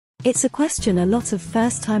It's a question a lot of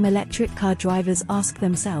first-time electric car drivers ask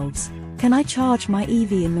themselves: can I charge my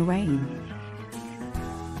EV in the rain?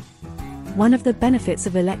 One of the benefits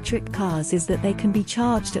of electric cars is that they can be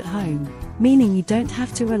charged at home, meaning you don't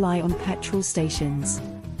have to rely on petrol stations.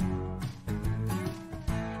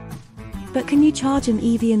 But can you charge an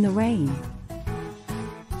EV in the rain?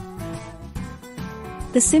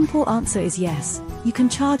 The simple answer is yes, you can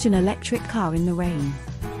charge an electric car in the rain.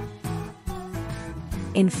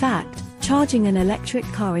 In fact, charging an electric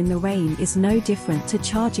car in the rain is no different to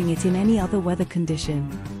charging it in any other weather condition.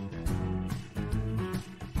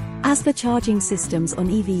 As the charging systems on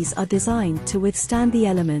EVs are designed to withstand the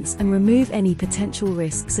elements and remove any potential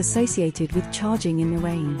risks associated with charging in the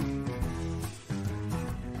rain.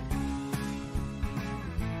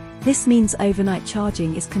 This means overnight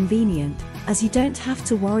charging is convenient, as you don't have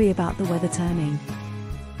to worry about the weather turning.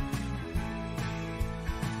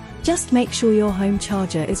 Just make sure your home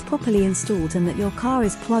charger is properly installed and that your car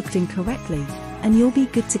is plugged in correctly, and you'll be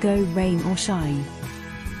good to go rain or shine.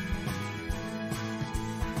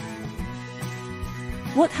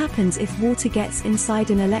 What happens if water gets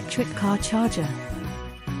inside an electric car charger?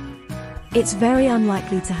 It's very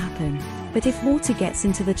unlikely to happen, but if water gets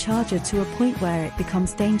into the charger to a point where it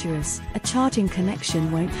becomes dangerous, a charging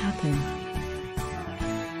connection won't happen.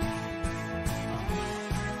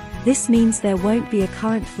 This means there won't be a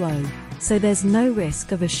current flow, so there's no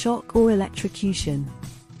risk of a shock or electrocution.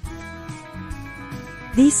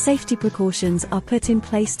 These safety precautions are put in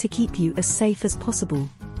place to keep you as safe as possible,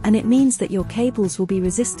 and it means that your cables will be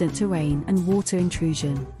resistant to rain and water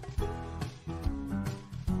intrusion.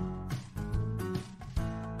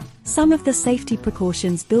 Some of the safety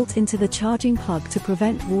precautions built into the charging plug to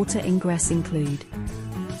prevent water ingress include: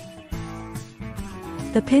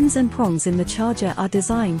 the pins and prongs in the charger are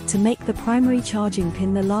designed to make the primary charging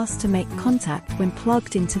pin the last to make contact when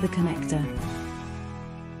plugged into the connector.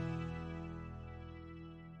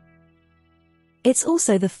 It's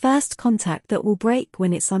also the first contact that will break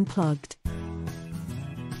when it's unplugged.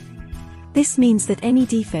 This means that any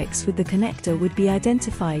defects with the connector would be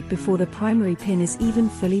identified before the primary pin is even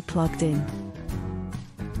fully plugged in.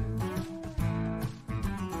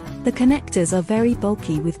 The connectors are very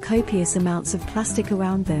bulky with copious amounts of plastic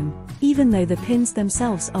around them, even though the pins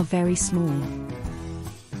themselves are very small.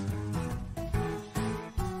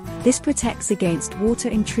 This protects against water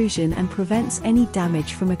intrusion and prevents any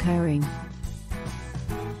damage from occurring.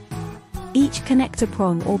 Each connector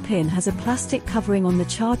prong or pin has a plastic covering on the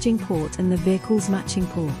charging port and the vehicle's matching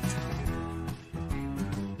port.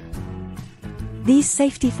 These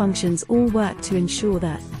safety functions all work to ensure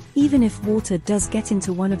that, even if water does get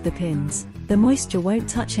into one of the pins, the moisture won't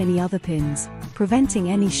touch any other pins, preventing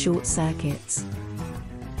any short circuits.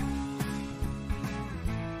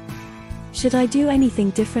 Should I do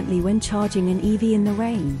anything differently when charging an EV in the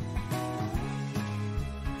rain?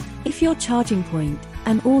 If your charging point,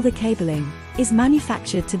 and all the cabling, is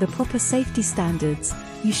manufactured to the proper safety standards,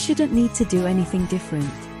 you shouldn't need to do anything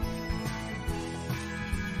different.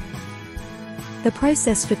 The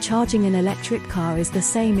process for charging an electric car is the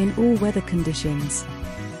same in all weather conditions.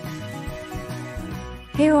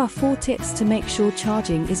 Here are 4 tips to make sure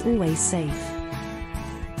charging is always safe.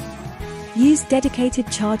 Use dedicated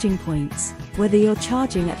charging points, whether you're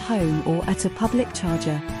charging at home or at a public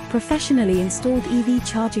charger. Professionally installed EV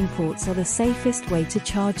charging ports are the safest way to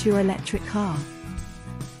charge your electric car.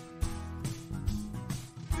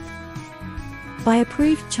 Buy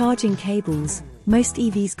approved charging cables. Most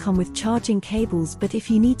EVs come with charging cables, but if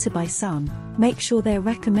you need to buy some, make sure they're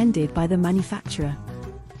recommended by the manufacturer.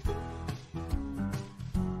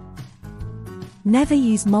 Never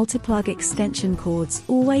use multi-plug extension cords,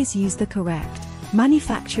 always use the correct,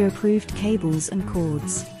 manufacturer-approved cables and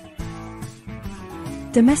cords.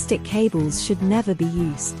 Domestic cables should never be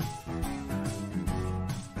used.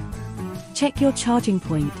 Check your charging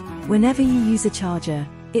point. Whenever you use a charger,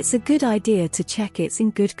 it's a good idea to check it's in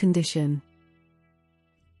good condition.